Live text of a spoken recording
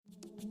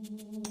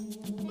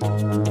Hello,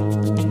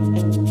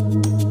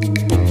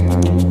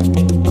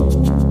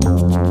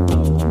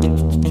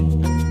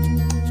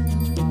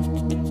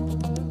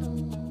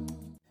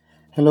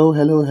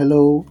 hello,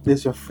 hello. This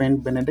is your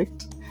friend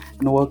Benedict,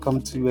 and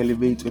welcome to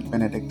Elevate with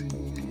Benedict.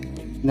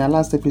 In our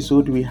last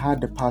episode, we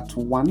had the part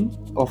one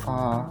of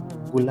our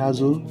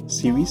Golazo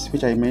series,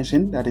 which I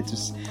mentioned that it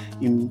is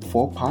in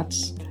 4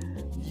 parts,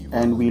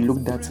 and we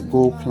looked at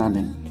goal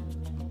planning.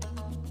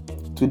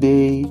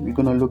 Today, we're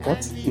going to look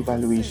at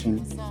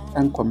evaluation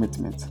and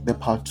commitment, the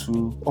part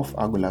two of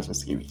our Golazo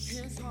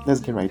series.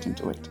 Let's get right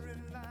into it.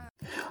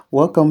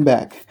 Welcome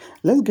back.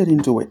 Let's get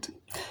into it.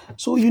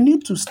 So, you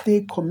need to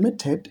stay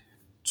committed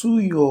to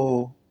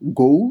your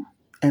goal,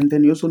 and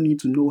then you also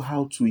need to know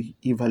how to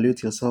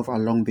evaluate yourself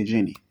along the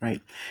journey,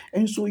 right?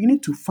 And so you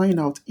need to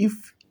find out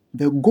if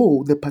the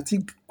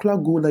particular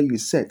goal that you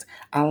set,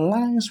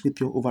 aligns with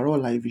your overall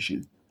life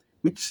vision,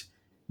 which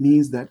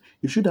means that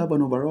you should have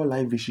an overall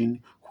life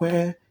vision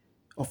where,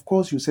 of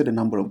course, you set a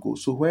number of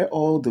goals. So where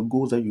all the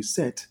goals that you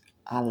set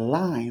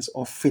aligns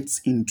or fits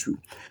into.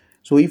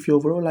 So if your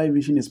overall life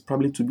vision is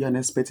probably to be an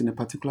expert in a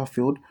particular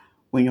field,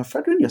 when you're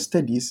furthering your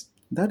studies,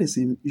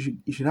 you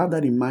should have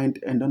that in mind,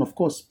 and then of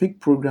course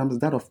pick programs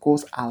that of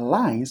course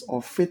aligns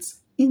or fits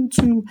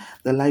into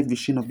the life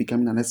vision of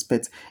becoming an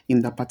expert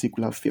in that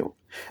particular field.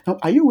 Now,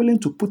 are you willing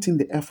to put in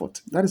the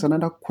effort? That is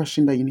another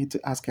question that you need to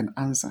ask and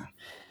answer.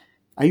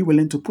 Are you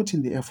willing to put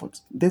in the effort?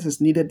 This is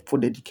needed for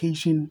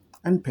dedication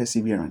and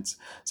perseverance.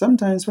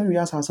 Sometimes when we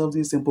ask ourselves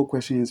these simple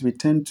questions, we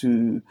tend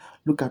to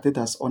look at it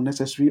as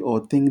unnecessary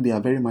or think they are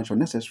very much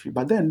unnecessary.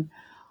 But then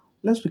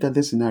let's look at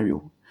this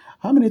scenario.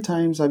 How many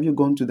times have you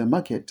gone to the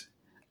market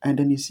and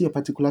then you see a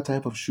particular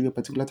type of shoe, a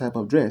particular type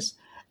of dress,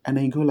 and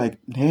then you go like,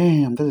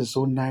 damn, this is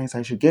so nice,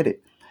 I should get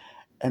it.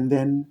 And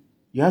then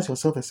you ask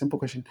yourself a simple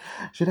question,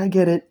 should I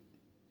get it?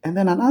 And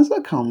then an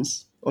answer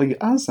comes, or you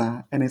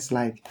answer, and it's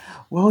like,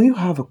 well, you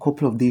have a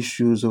couple of these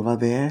shoes over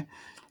there.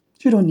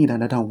 You don't need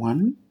another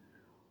one.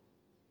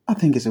 I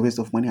think it's a waste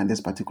of money at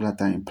this particular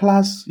time.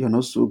 Plus, you're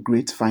not so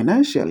great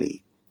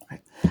financially.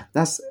 Right?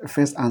 That's the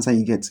first answer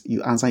you get.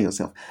 You answer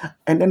yourself.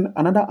 And then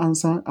another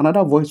answer,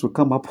 another voice will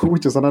come up,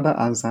 which is another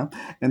answer.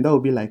 And that will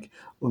be like,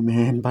 oh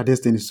man, but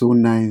this thing is so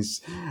nice.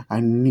 I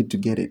need to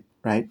get it.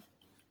 Right?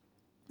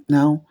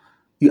 Now,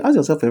 you ask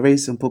yourself a very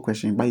simple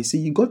question, but you see,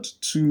 you got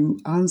two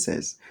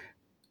answers.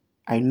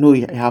 I know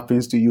it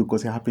happens to you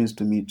because it happens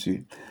to me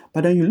too.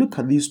 But then you look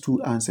at these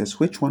two answers,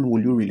 which one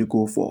will you really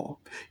go for?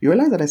 You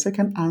realize that the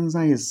second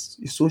answer is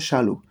so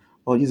shallow,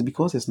 or it's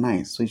because it's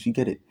nice, so you should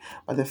get it.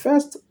 But the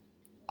first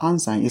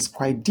answer is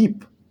quite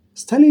deep.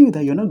 It's telling you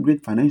that you're not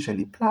great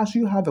financially, plus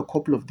you have a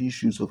couple of these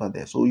shoes over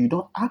there, so you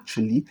don't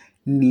actually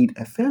need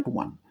a third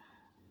one.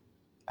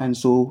 And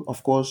so,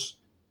 of course,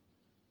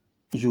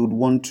 you would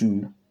want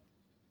to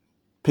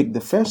pick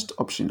the first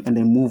option and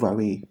then move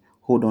away,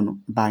 hold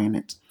on buying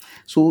it.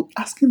 So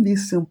asking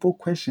these simple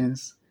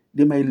questions,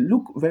 they might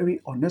look very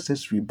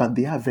unnecessary, but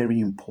they are very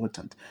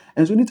important.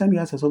 And so anytime you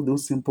ask yourself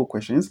those simple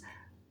questions,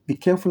 be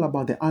careful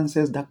about the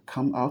answers that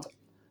come out,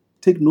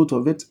 take note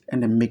of it,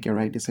 and then make a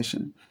right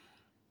decision.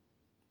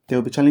 There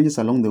will be challenges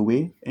along the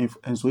way, and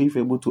so if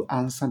you're able to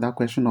answer that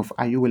question of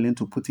are you willing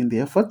to put in the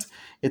effort,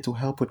 it will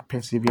help with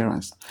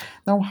perseverance.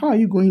 Now, how are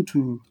you going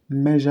to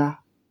measure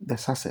the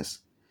success?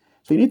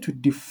 So you need to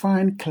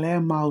define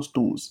clear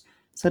milestones,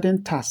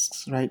 certain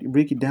tasks, right? You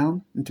break it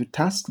down into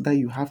tasks that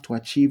you have to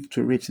achieve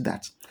to reach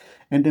that.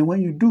 And then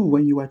when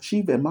you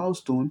achieve a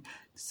milestone,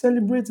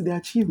 celebrate the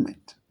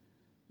achievement.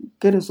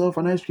 Get yourself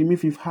an ice cream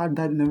if you've had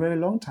that in a very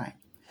long time.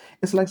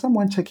 It's like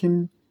someone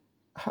having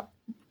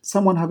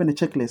a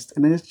checklist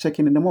and then just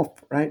checking them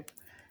off, right?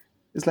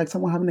 It's like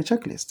someone having a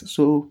checklist.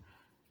 So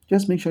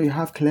just make sure you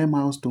have clear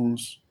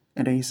milestones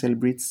and then you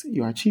celebrate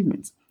your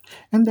achievements.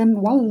 And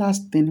then one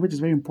last thing, which is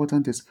very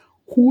important, is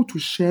who to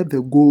share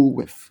the goal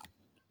with.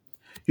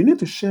 You need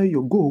to share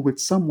your goal with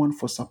someone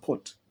for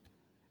support,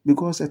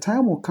 because a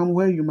time will come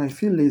where you might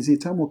feel lazy, a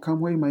time will come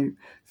where you might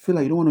feel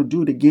like you don't want to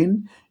do it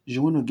again,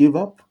 you want to give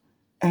up,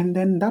 and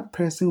then that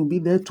person will be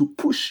there to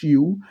push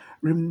you,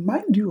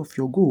 remind you of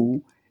your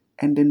goal,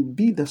 and then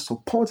be the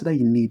support that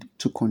you need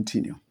to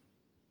continue.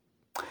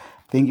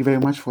 Thank you very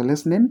much for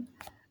listening,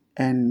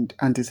 and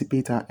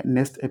anticipate our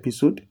next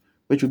episode,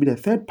 which will be the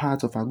third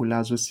part of our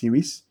Golazo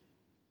series.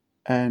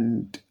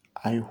 And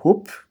I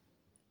hope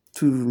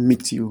to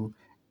meet you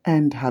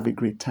and have a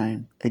great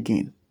time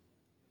again.